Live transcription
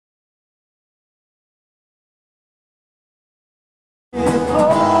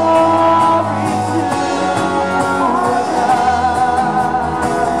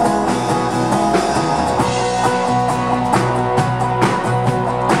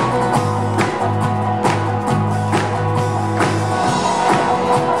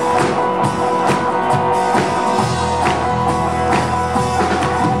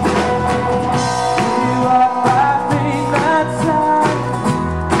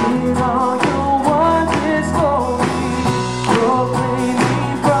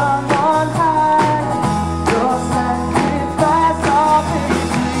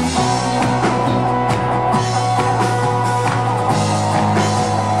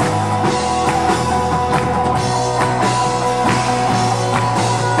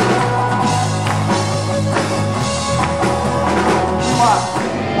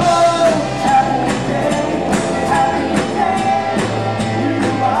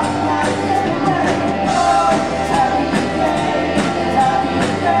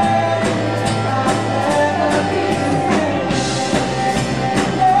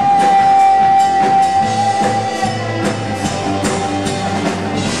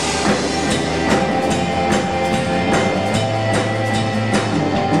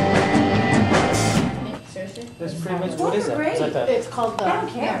That's pretty much, what is it? It's called the... I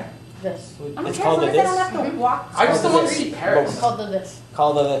don't care. This. It's called the this? I don't have to walk. I just don't want to see Paris. It's called the this.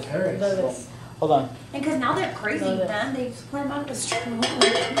 Called the Paris. The this. Hold on. And because now they're crazy, man. They just put them out of the street.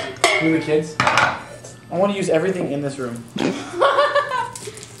 Who are the kids? I want to use everything in this room.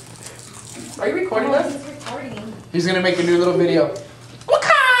 Are you recording this? He's recording. He's gonna make a new little video.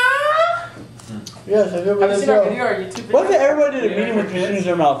 Yes, I do. Have you seen our video, our YouTube video? What if everybody did a meeting with machines in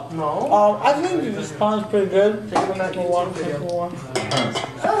their mouth? No. I think the response is pretty good. Check it on that One, YouTube video. one.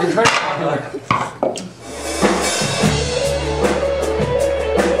 It's very popular.